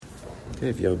Okay,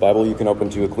 if you have a Bible, you can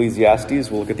open to Ecclesiastes.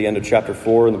 We'll look at the end of chapter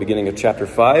 4 and the beginning of chapter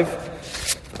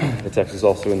 5. The text is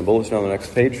also in the bulletin on the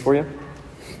next page for you.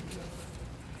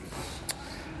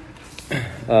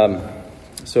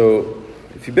 So,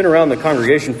 if you've been around the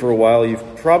congregation for a while,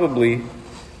 you've probably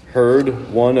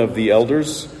heard one of the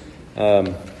elders,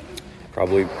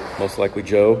 probably most likely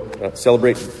Joe,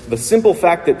 celebrate the simple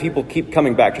fact that people keep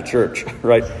coming back to church,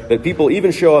 right? That people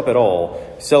even show up at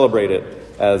all, celebrate it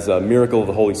as a miracle of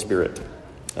the Holy Spirit.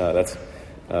 That's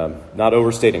not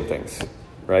overstating things,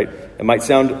 right? It might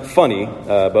sound funny,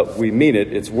 but we mean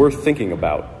it. It's worth thinking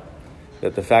about.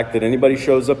 That the fact that anybody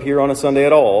shows up here on a Sunday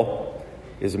at all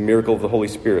is a miracle of the Holy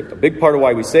Spirit. A big part of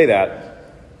why we say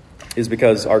that is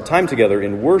because our time together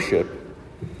in worship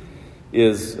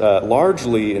is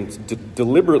largely and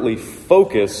deliberately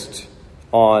focused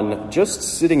on just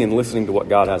sitting and listening to what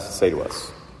God has to say to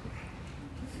us.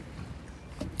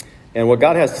 And what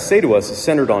God has to say to us is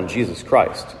centered on Jesus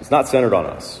Christ. It's not centered on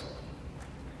us.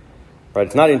 Right?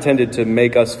 It's not intended to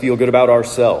make us feel good about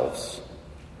ourselves.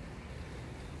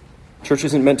 Church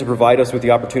isn't meant to provide us with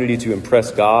the opportunity to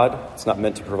impress God. It's not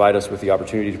meant to provide us with the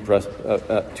opportunity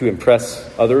to impress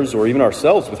others or even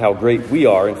ourselves with how great we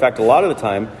are. In fact, a lot of the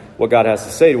time, what God has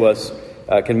to say to us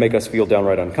can make us feel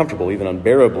downright uncomfortable, even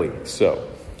unbearably so.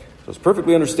 So it's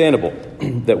perfectly understandable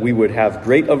that we would have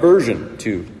great aversion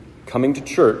to coming to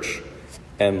church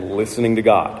and listening to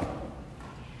God.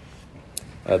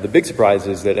 The big surprise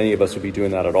is that any of us would be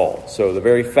doing that at all. So the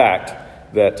very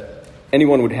fact that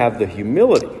anyone would have the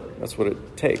humility, that's what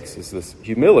it takes, is this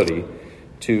humility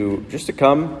to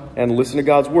come and listen to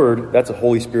God's word. That's a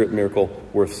Holy Spirit miracle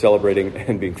worth celebrating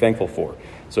and being thankful for.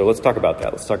 So let's talk about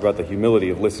that. Let's talk about the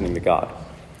humility of listening to God.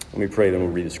 Let me pray, then we'll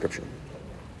read the scripture.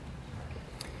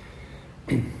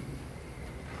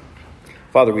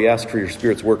 Father, we ask for your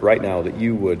Spirit's work right now, that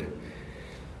you would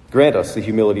grant us the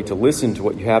humility to listen to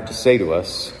what you have to say to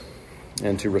us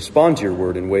and to respond to your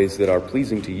word in ways that are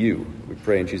pleasing to you. We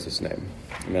pray in Jesus' name.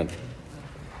 Amen.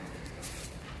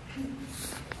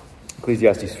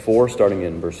 Ecclesiastes 4, starting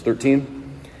in verse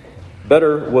 13.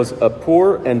 Better was a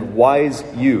poor and wise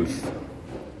youth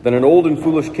than an old and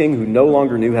foolish king who no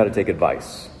longer knew how to take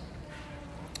advice.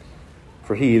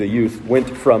 For he, the youth, went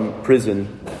from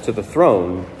prison to the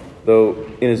throne, though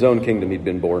in his own kingdom he'd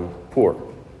been born poor.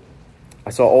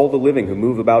 I saw all the living who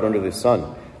move about under the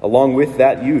sun, along with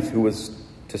that youth who was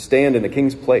to stand in the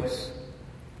king's place.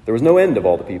 There was no end of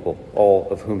all the people, all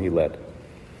of whom he led.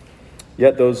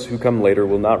 Yet those who come later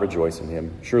will not rejoice in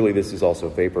him. Surely this is also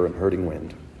vapor and hurting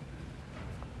wind.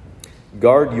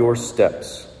 Guard your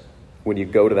steps when you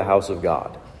go to the house of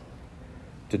God.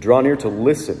 To draw near to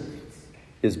listen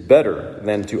is better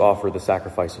than to offer the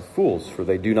sacrifice of fools, for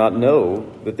they do not know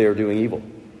that they are doing evil.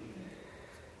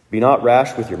 Be not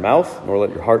rash with your mouth, nor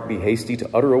let your heart be hasty to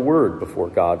utter a word before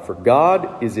God, for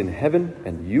God is in heaven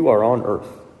and you are on earth.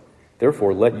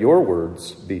 Therefore let your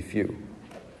words be few.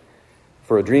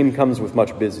 For a dream comes with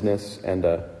much business, and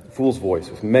a fool's voice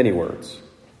with many words.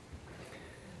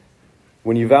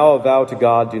 When you vow a vow to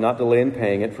God, do not delay in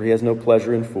paying it, for he has no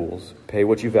pleasure in fools. Pay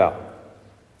what you vow.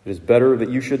 It is better that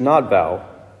you should not vow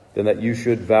than that you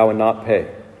should vow and not pay.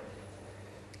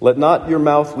 Let not your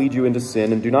mouth lead you into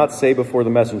sin, and do not say before the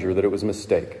messenger that it was a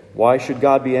mistake. Why should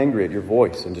God be angry at your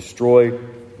voice and destroy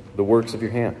the works of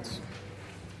your hands?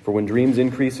 For when dreams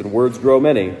increase and words grow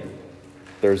many,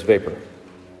 there is vapor.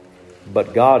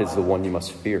 But God is the one you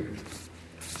must fear.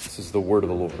 This is the word of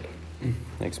the Lord.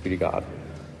 Thanks be to God.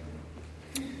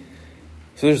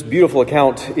 So there's a beautiful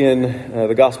account in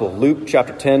the Gospel of Luke,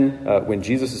 chapter 10, when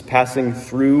Jesus is passing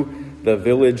through the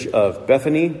village of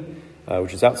Bethany,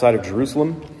 which is outside of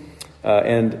Jerusalem.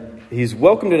 And he's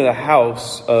welcomed into the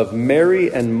house of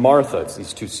Mary and Martha. It's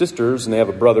these two sisters, and they have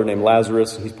a brother named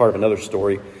Lazarus, and he's part of another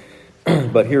story.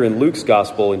 But here in Luke's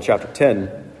Gospel, in chapter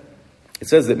 10, it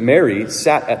says that Mary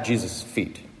sat at Jesus'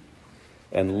 feet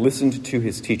and listened to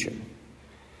his teaching.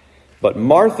 But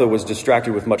Martha was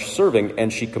distracted with much serving,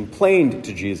 and she complained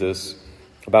to Jesus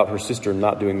about her sister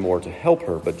not doing more to help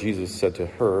her. But Jesus said to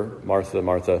her, Martha,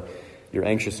 Martha, you're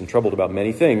anxious and troubled about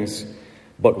many things,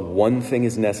 but one thing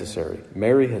is necessary.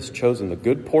 Mary has chosen the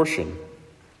good portion,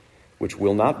 which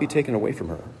will not be taken away from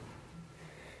her.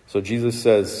 So Jesus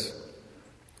says,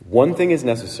 one thing is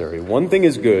necessary, one thing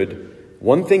is good,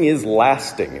 one thing is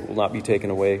lasting. It will not be taken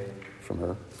away from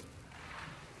her.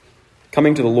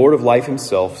 Coming to the Lord of life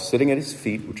himself, sitting at his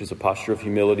feet, which is a posture of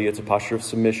humility, it's a posture of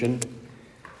submission,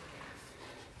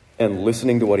 and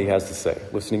listening to what he has to say,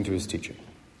 listening to his teaching.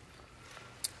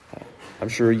 I'm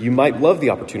sure you might love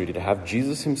the opportunity to have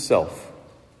Jesus himself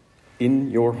in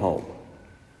your home,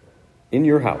 in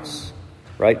your house,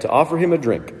 right? To offer him a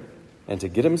drink and to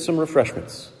get him some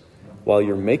refreshments while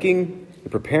you're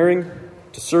preparing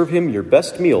to serve him your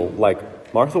best meal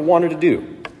like Martha wanted to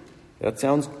do. That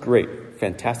sounds great.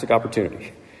 Fantastic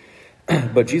opportunity.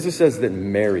 But Jesus says that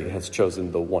Mary has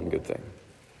chosen the one good thing.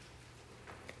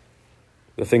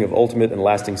 The thing of ultimate and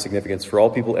lasting significance for all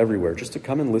people everywhere, just to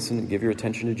come and listen and give your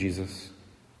attention to Jesus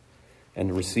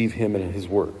and receive him and his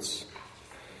words.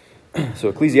 So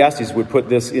Ecclesiastes would put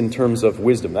this in terms of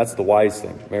wisdom. That's the wise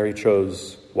thing. Mary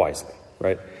chose wisely,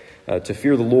 right? To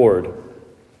fear the Lord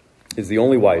is the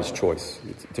only wise choice.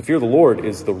 To fear the Lord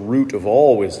is the root of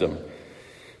all wisdom.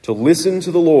 To listen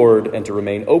to the Lord and to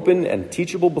remain open and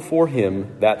teachable before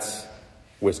him, that's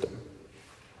wisdom.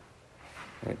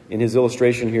 Right? In his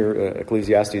illustration here,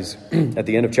 Ecclesiastes, at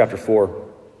the end of chapter 4,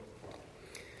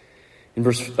 in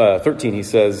verse 13, he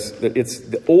says that it's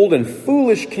the old and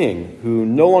foolish king who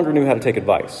no longer knew how to take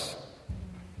advice.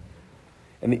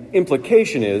 And the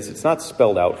implication is, it's not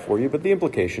spelled out for you, but the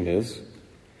implication is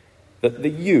that the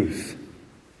youth,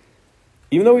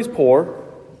 even though he's poor,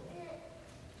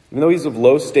 even though he's of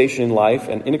low station in life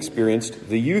and inexperienced,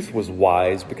 the youth was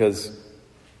wise because,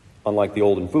 unlike the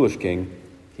old and foolish king,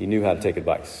 he knew how to take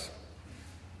advice.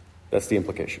 That's the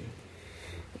implication.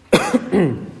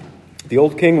 The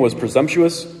old king was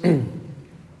presumptuous.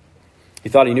 He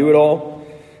thought he knew it all.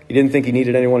 He didn't think he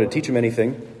needed anyone to teach him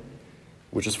anything,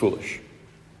 which is foolish.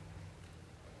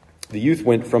 The youth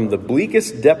went from the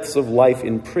bleakest depths of life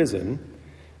in prison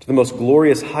to the most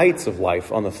glorious heights of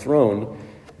life on the throne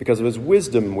because of his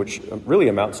wisdom, which really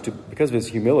amounts to because of his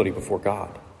humility before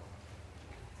God.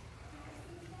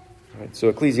 Right, so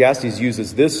Ecclesiastes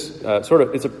uses this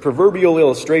it's a proverbial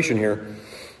illustration here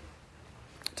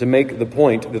to make the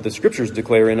point that the scriptures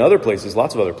declare in other places,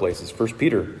 lots of other places. 1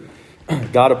 Peter,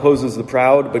 God opposes the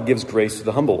proud but gives grace to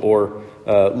the humble. Or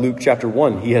Luke chapter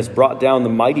 1, he has brought down the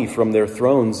mighty from their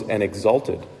thrones and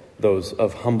exalted those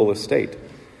of humble estate.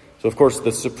 So, of course,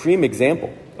 the supreme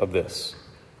example of this,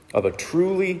 of a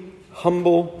truly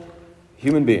humble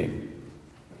human being,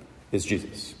 is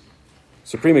Jesus.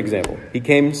 Supreme example. He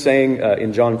came saying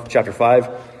in John chapter 5,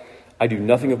 I do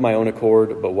nothing of my own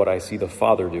accord, but what I see the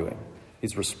Father doing.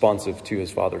 He's responsive to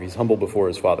his Father. He's humble before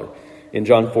his Father. In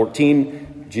John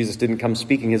 14, Jesus didn't come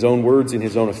speaking his own words in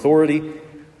his own authority.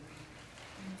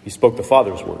 He spoke the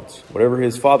Father's words. Whatever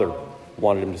his Father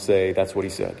wanted him to say, that's what he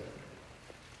said.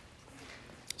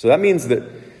 So that means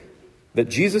that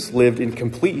Jesus lived in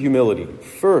complete humility.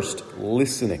 First,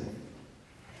 listening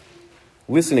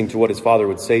to what his Father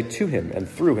would say to him and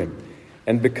through him.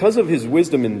 And because of his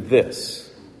wisdom in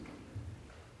this,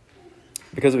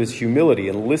 because of his humility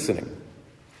in listening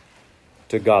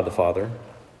to God the Father,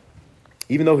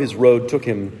 even though his road took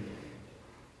him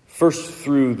first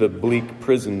through the bleak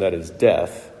prison that is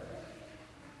death,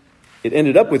 it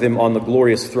ended up with him on the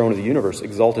glorious throne of the universe,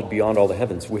 exalted beyond all the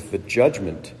heavens, with the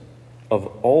judgment of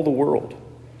all the world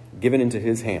given into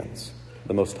his hands,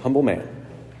 the most humble man,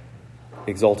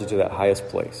 exalted to that highest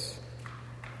place.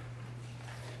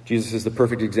 Jesus is the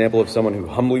perfect example of someone who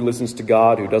humbly listens to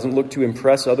God, who doesn't look to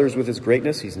impress others with his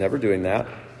greatness. He's never doing that.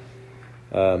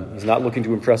 He's not looking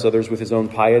to impress others with his own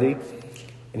piety.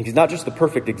 And he's not just the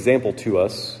perfect example to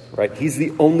us, right? He's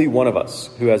the only one of us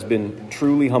who has been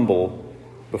truly humble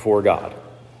before God.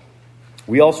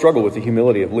 We all struggle with the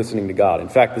humility of listening to God. In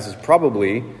fact, this is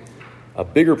probably a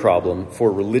bigger problem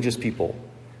for religious people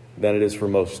than it is for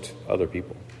most other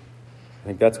people. I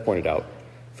think that's pointed out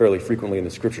fairly frequently in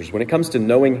the scriptures. When it comes to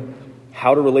knowing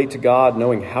how to relate to God,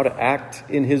 knowing how to act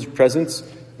in his presence,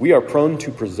 we are prone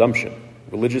to presumption,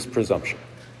 religious presumption.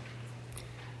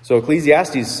 So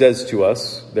Ecclesiastes says to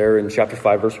us there in chapter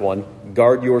 5, verse 1,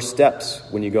 guard your steps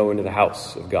when you go into the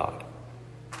house of God.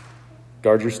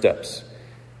 Guard your steps.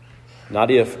 Not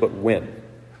if, but when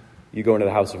you go into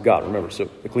the house of God. Remember, so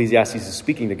Ecclesiastes is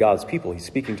speaking to God's people. He's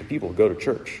speaking to people who go to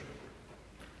church,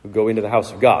 who go into the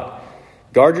house of God.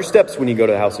 Guard your steps when you go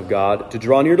to the house of God. To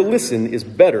draw near to listen is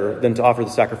better than to offer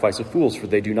the sacrifice of fools, for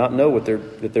they do not know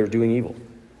that they're doing evil.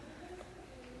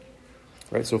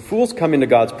 Right? So fools come into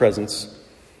God's presence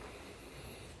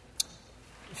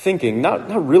thinking,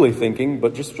 not really thinking,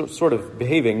 but just sort of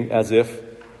behaving as if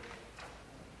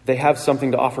they have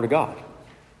something to offer to God.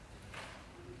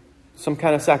 Some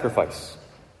kind of sacrifice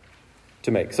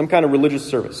to make, some kind of religious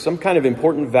service, some kind of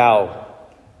important vow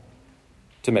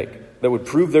to make that would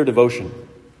prove their devotion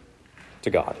to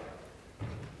God.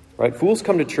 Right? Fools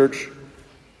come to church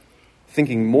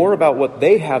thinking more about what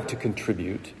they have to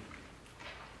contribute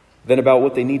than about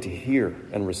what they need to hear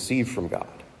and receive from God.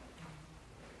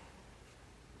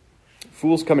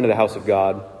 Fools come into the house of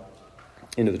God,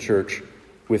 into the church,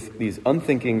 with these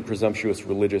unthinking, presumptuous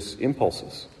religious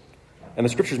impulses. And the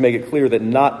scriptures make it clear that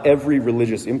not every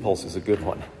religious impulse is a good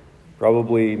one.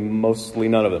 Probably mostly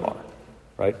none of them are,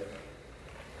 right?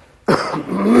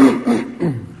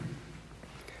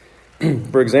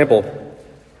 For example,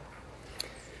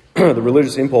 the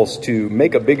religious impulse to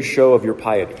make a big show of your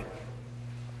piety.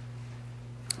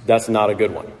 That's not a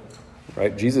good one,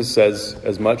 right? Jesus says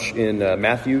as much in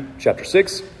Matthew chapter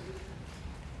 6.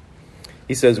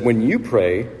 He says, when you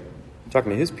pray,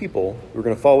 talking to his people who are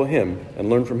going to follow him and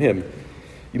learn from him,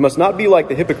 you must not be like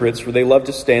the hypocrites, for they love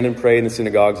to stand and pray in the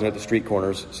synagogues and at the street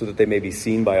corners so that they may be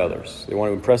seen by others. They want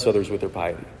to impress others with their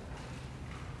piety.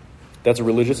 That's a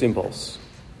religious impulse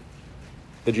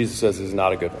that Jesus says is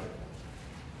not a good one.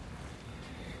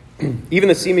 Even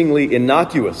the seemingly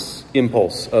innocuous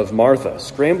impulse of Martha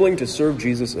scrambling to serve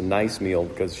Jesus a nice meal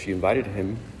because she invited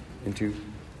him into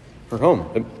her home.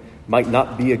 It might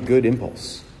not be a good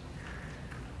impulse.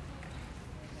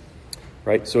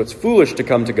 Right? So it's foolish to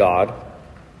come to God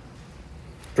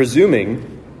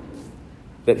presuming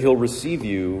that he'll receive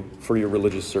you for your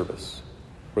religious service,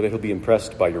 or that he'll be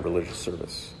impressed by your religious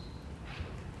service.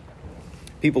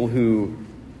 People who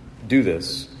do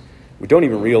this, we don't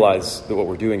even realize that what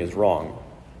we're doing is wrong.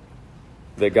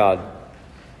 That God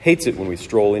hates it when we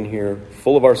stroll in here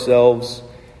full of ourselves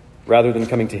rather than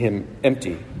coming to him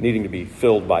empty, needing to be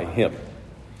filled by him.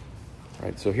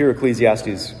 Right? So here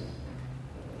Ecclesiastes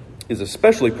is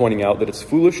especially pointing out that it's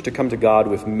foolish to come to God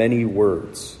with many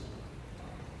words.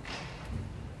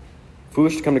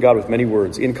 Foolish to come to God with many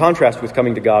words, in contrast with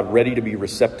coming to God ready to be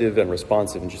receptive and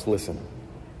responsive and just listen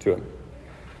to him.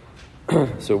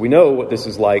 So we know what this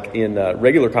is like in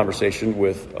regular conversation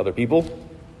with other people.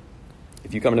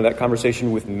 If you come into that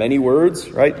conversation with many words,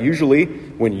 right? Usually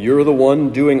when you're the one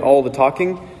doing all the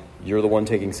talking, you're the one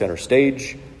taking center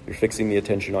stage. You're fixing the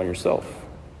attention on yourself.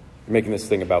 You're making this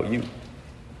thing about you.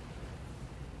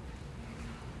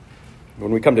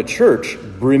 When we come to church,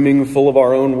 brimming full of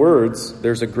our own words,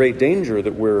 there's a great danger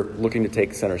that we're looking to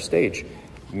take center stage.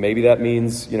 Maybe that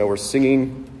means, we're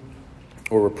singing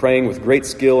or we're praying with great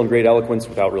skill and great eloquence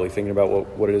without really thinking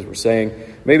about what it is we're saying.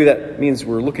 Maybe that means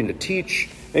we're looking to teach.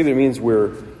 Maybe it means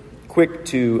we're quick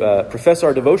to profess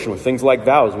our devotion with things like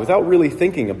vows without really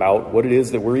thinking about what it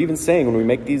is that we're even saying when we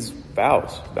make these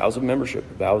vows of membership,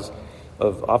 vows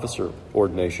of officer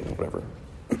ordination, or whatever.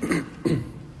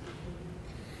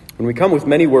 When we come with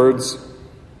many words,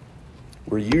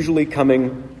 we're usually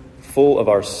coming full of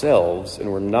ourselves,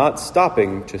 and we're not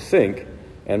stopping to think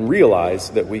and realize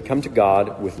that we come to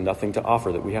God with nothing to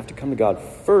offer, that we have to come to God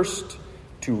first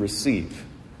to receive.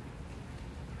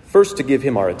 First to give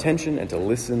him our attention and to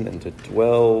listen and to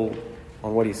dwell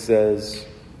on what he says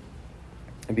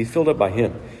and be filled up by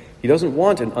him. He doesn't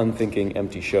want an unthinking,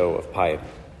 empty show of piety.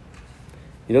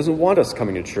 He doesn't want us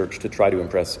coming to church to try to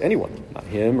impress anyone, not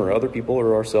him or other people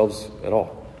or ourselves at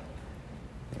all.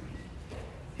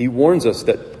 He warns us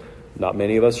that not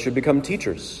many of us should become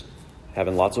teachers,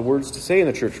 having lots of words to say in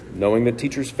the church, knowing that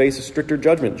teachers face a stricter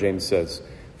judgment, James says,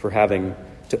 for having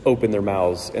to open their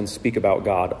mouths and speak about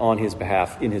God on his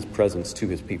behalf in his presence to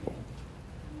his people.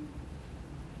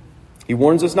 He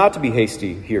warns us not to be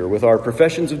hasty here with our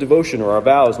professions of devotion or our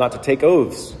vows, not to take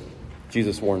oaths,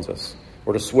 Jesus warns us,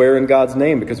 or to swear in God's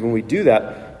name, because when we do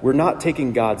that, we're not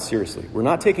taking God seriously. We're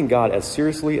not taking God as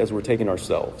seriously as we're taking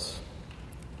ourselves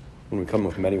when we come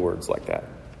with many words like that.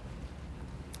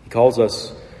 He calls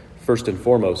us, first and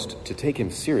foremost, to take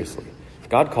him seriously.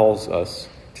 God calls us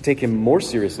to take him more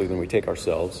seriously than we take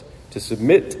ourselves, to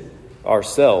submit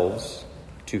ourselves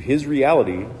to his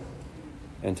reality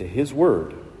and to his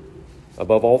word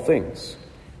above all things.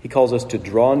 He calls us to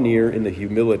draw near in the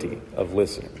humility of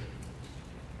listening.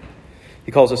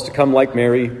 He calls us to come like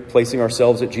Mary, placing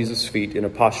ourselves at Jesus' feet in a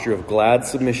posture of glad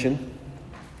submission,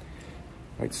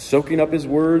 right? Soaking up his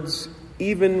words,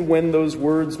 even when those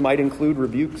words might include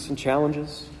rebukes and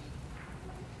challenges.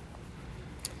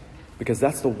 Because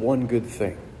that's the one good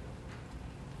thing,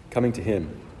 coming to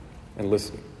him and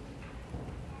listening.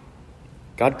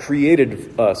 God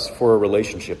created us for a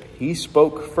relationship. He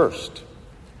spoke first.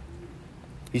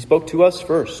 He spoke to us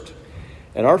first.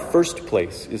 And our first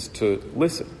place is to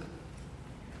listen.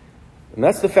 And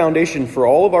that's the foundation for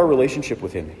all of our relationship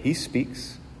with him. He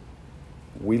speaks,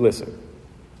 we listen.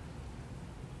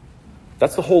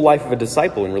 That's the whole life of a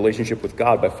disciple in relationship with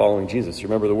God by following Jesus.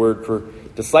 Remember, the word for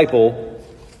disciple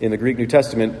in the Greek New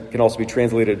Testament can also be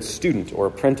translated student or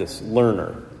apprentice,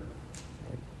 learner.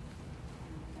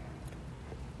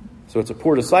 So it's a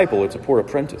poor disciple, it's a poor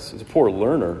apprentice, it's a poor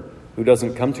learner who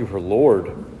doesn't come to her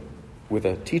Lord with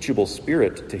a teachable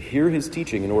spirit to hear his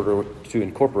teaching in order to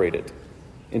incorporate it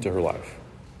into her life.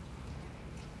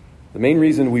 The main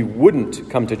reason we wouldn't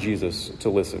come to Jesus to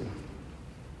listen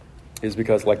is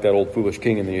because, like that old foolish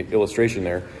king in the illustration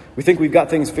there, we think we've got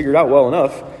things figured out well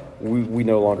enough, we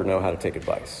no longer know how to take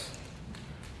advice.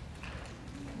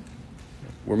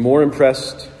 We're more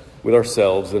impressed with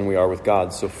ourselves than we are with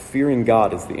God, so fearing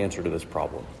God is the answer to this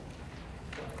problem.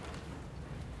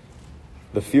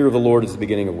 The fear of the Lord is the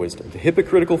beginning of wisdom. The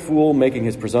hypocritical fool, making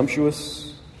his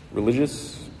presumptuous,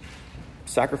 religious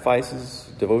sacrifices,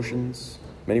 devotions,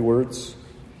 many words,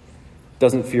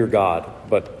 doesn't fear God,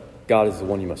 but God is the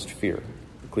one you must fear,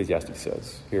 Ecclesiastes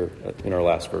says here in our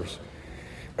last verse.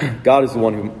 God is the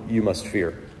one whom you must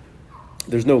fear.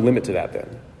 There's no limit to that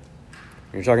then.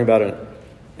 You're talking about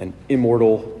an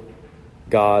immortal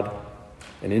God,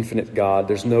 an infinite God.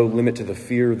 There's no limit to the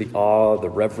fear, the awe, the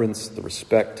reverence, the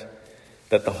respect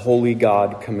that the holy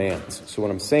God commands. So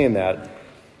when I'm saying that,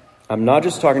 I'm not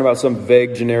just talking about some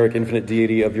vague, generic, infinite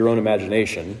deity of your own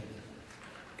imagination,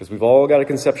 because we've all got a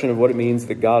conception of what it means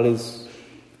that God is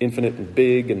infinite and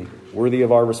big and worthy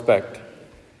of our respect.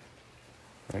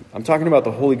 Right? I'm talking about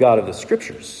the holy God of the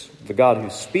Scriptures, the God who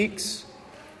speaks,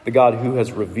 the God who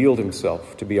has revealed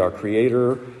himself to be our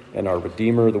Creator and our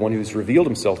Redeemer, the one who's revealed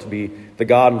himself to be the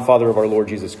God and Father of our Lord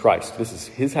Jesus Christ. This is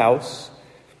his house.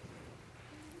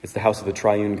 It's the house of the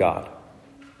triune God,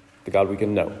 the God we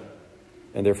can know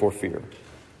and therefore fear,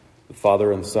 the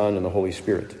Father and the Son and the Holy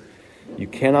Spirit. You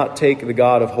cannot take the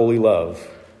God of holy love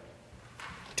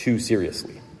too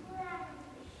seriously.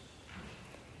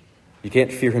 You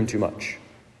can't fear him too much.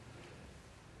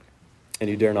 And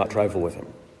you dare not trifle with him.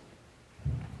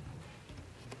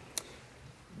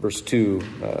 Verse 2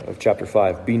 of chapter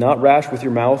 5. Be not rash with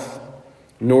your mouth,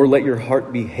 nor let your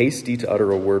heart be hasty to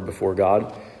utter a word before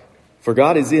God. For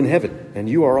God is in heaven, and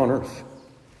you are on earth.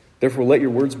 Therefore let your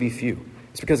words be few.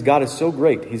 It's because God is so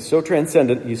great. He's so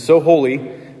transcendent. He's so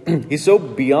holy. He's so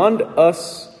beyond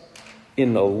us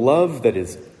in a love that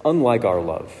is unlike our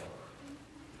love,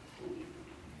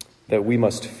 that we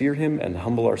must fear him and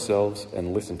humble ourselves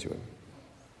and listen to him.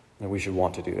 And we should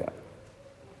want to do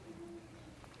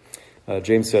that.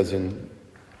 James says in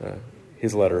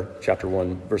his letter, chapter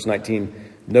 1, verse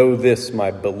 19, know this, my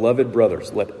beloved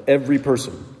brothers, let every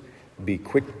person be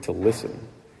quick to listen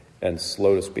and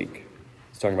slow to speak.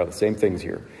 He's talking about the same things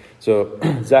here. So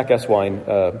Zach Eswine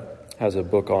has a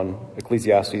book on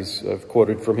Ecclesiastes. I've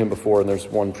quoted from him before, and there's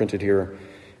one printed here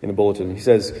in the bulletin. He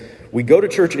says, we go to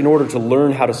church in order to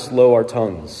learn how to slow our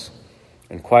tongues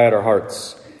and quiet our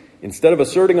hearts. Instead of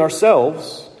asserting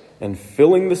ourselves and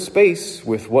filling the space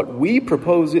with what we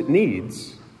propose it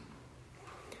needs,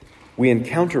 we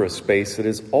encounter a space that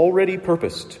is already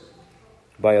purposed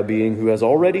by a being who has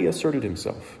already asserted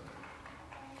himself.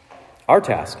 Our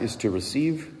task is to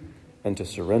receive and to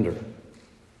surrender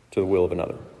to the will of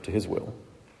another, to his will.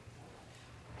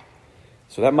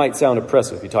 So that might sound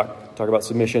oppressive. You talk about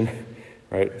submission,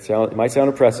 right? It might sound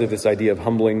oppressive, this idea of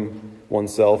humbling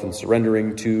oneself and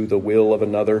surrendering to the will of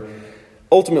another.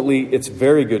 Ultimately, it's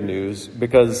very good news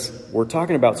because we're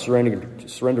talking about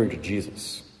surrendering to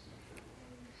Jesus.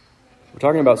 We're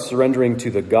talking about surrendering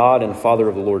to the God and Father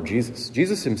of the Lord Jesus.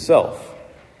 Jesus himself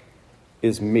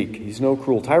is meek. He's no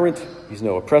cruel tyrant. He's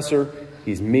no oppressor.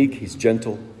 He's meek. He's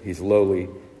gentle. He's lowly.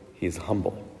 He's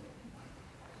humble.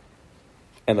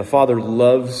 And the Father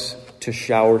loves to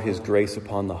shower his grace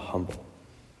upon the humble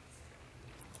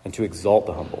and to exalt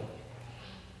the humble.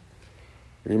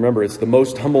 Remember, it's the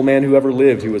most humble man who ever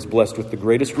lived who was blessed with the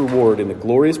greatest reward in the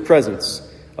glorious presence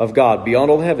of God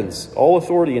beyond all heavens, all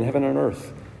authority in heaven and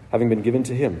earth having been given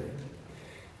to him.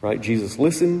 Right? Jesus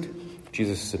listened.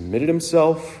 Jesus submitted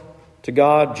himself to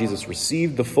God. Jesus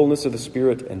received the fullness of the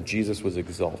Spirit, and Jesus was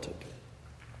exalted.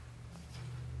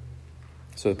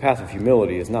 So the path of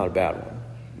humility is not a bad one.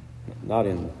 Not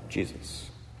in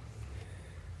Jesus.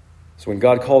 So when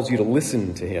God calls you to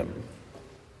listen to him,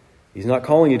 he's not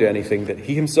calling you to anything that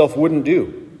he himself wouldn't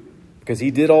do, because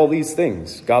he did all these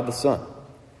things. God the Son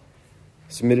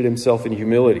submitted himself in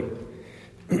humility.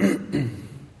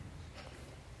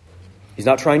 He's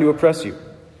not trying to oppress you.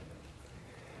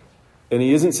 And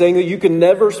he isn't saying that you can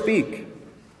never speak.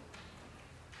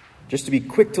 Just to be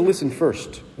quick to listen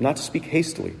first, not to speak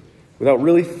hastily, without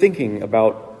really thinking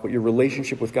about what your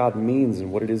relationship with God means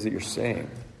and what it is that you're saying.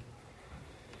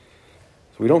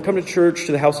 So we don't come to church,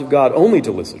 to the house of God, only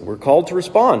to listen. We're called to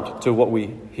respond to what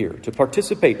we hear, to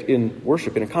participate in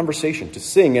worship, in a conversation, to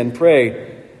sing and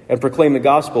pray and proclaim the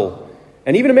gospel,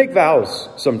 and even to make vows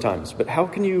sometimes. But how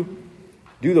can you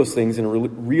do those things in a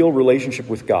real relationship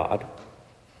with God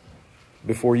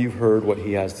before you've heard what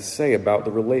he has to say about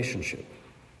the relationship?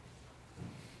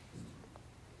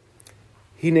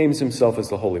 He names himself as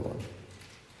the Holy One.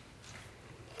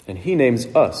 And he names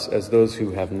us as those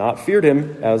who have not feared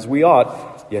him as we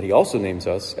ought, yet he also names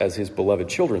us as his beloved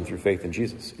children through faith in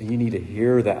Jesus. And you need to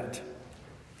hear that.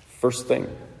 First thing.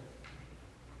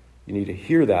 You need to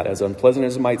hear that, as unpleasant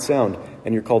as it might sound,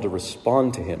 and you're called to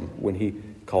respond to him when he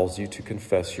calls you to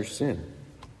confess your sin.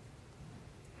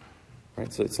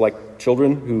 Right? So it's like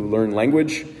children who learn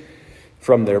language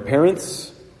from their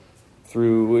parents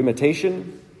through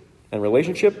imitation and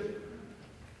relationship.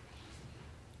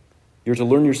 You're to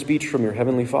learn your speech from your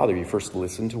heavenly Father. You first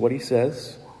listen to what he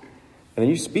says, and then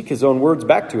you speak his own words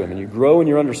back to him, and you grow in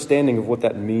your understanding of what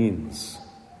that means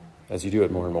as you do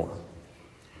it more and more.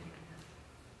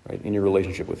 Right, in your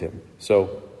relationship with him.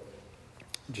 So,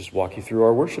 just walk you through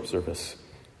our worship service.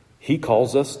 He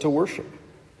calls us to worship.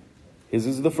 His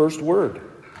is the first word.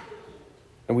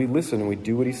 And we listen and we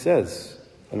do what he says.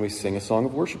 And we sing a song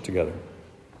of worship together.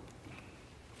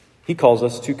 He calls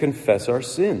us to confess our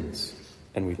sins.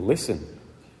 And we listen.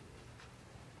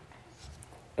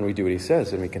 And we do what he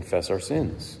says and we confess our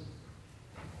sins.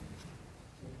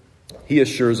 He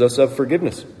assures us of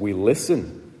forgiveness. We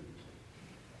listen.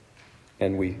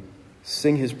 And we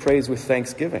sing his praise with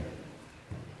thanksgiving.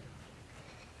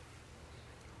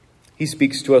 He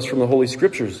speaks to us from the Holy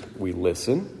Scriptures. We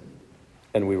listen,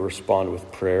 and we respond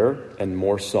with prayer and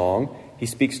more song. He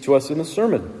speaks to us in the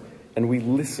sermon, and we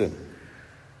listen.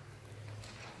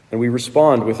 And we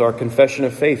respond with our confession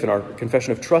of faith and our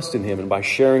confession of trust in him, and by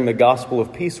sharing the gospel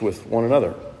of peace with one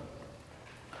another.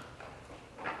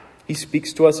 He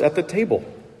speaks to us at the table,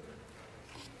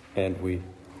 and we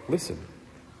listen.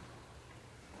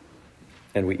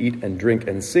 And we eat and drink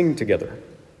and sing together.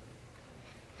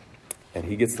 And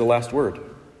he gets the last word,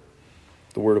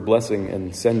 the word of blessing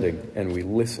and sending, and we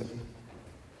listen.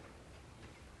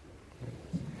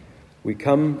 We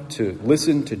come to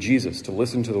listen to Jesus, to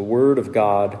listen to the word of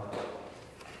God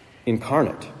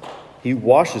incarnate. He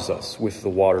washes us with the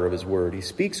water of his word. He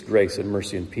speaks grace and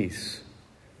mercy and peace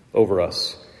over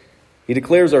us. He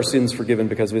declares our sins forgiven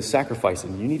because of his sacrifice,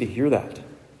 and you need to hear that.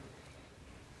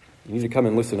 You need to come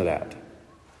and listen to that.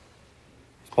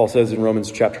 Paul says in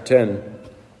Romans chapter 10,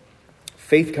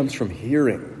 faith comes from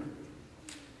hearing,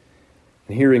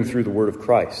 and hearing through the word of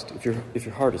Christ. If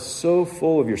your heart is so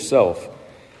full of yourself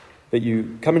that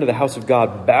you come into the house of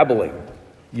God babbling,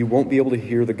 you won't be able to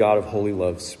hear the God of holy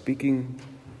love speaking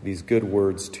these good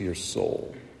words to your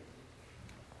soul.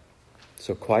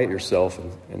 So quiet yourself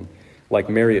and like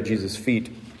Mary at Jesus'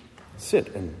 feet,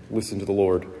 sit and listen to the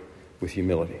Lord with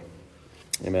humility.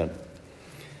 Amen.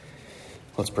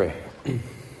 Let's pray.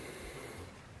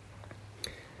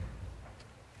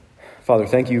 Father,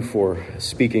 thank you for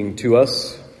speaking to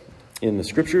us in the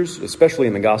Scriptures, especially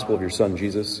in the gospel of your Son,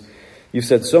 Jesus. You've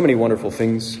said so many wonderful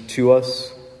things to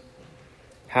us.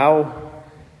 How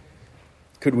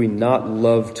could we not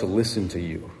love to listen to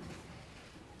you?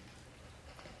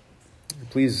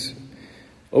 Please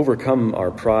overcome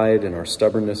our pride and our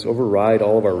stubbornness, override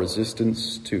all of our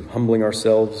resistance to humbling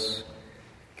ourselves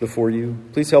before you.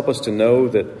 Please help us to know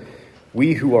that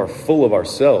we who are full of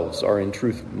ourselves are in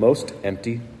truth most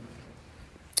empty,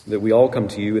 that we all come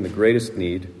to you in the greatest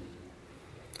need.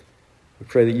 We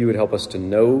pray that you would help us to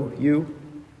know you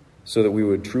so that we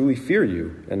would truly fear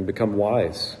you and become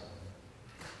wise.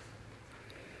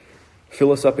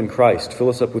 Fill us up in Christ. Fill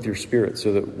us up with your Spirit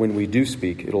so that when we do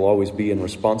speak, it'll always be in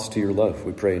response to your love.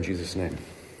 We pray in Jesus' name.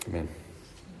 Amen.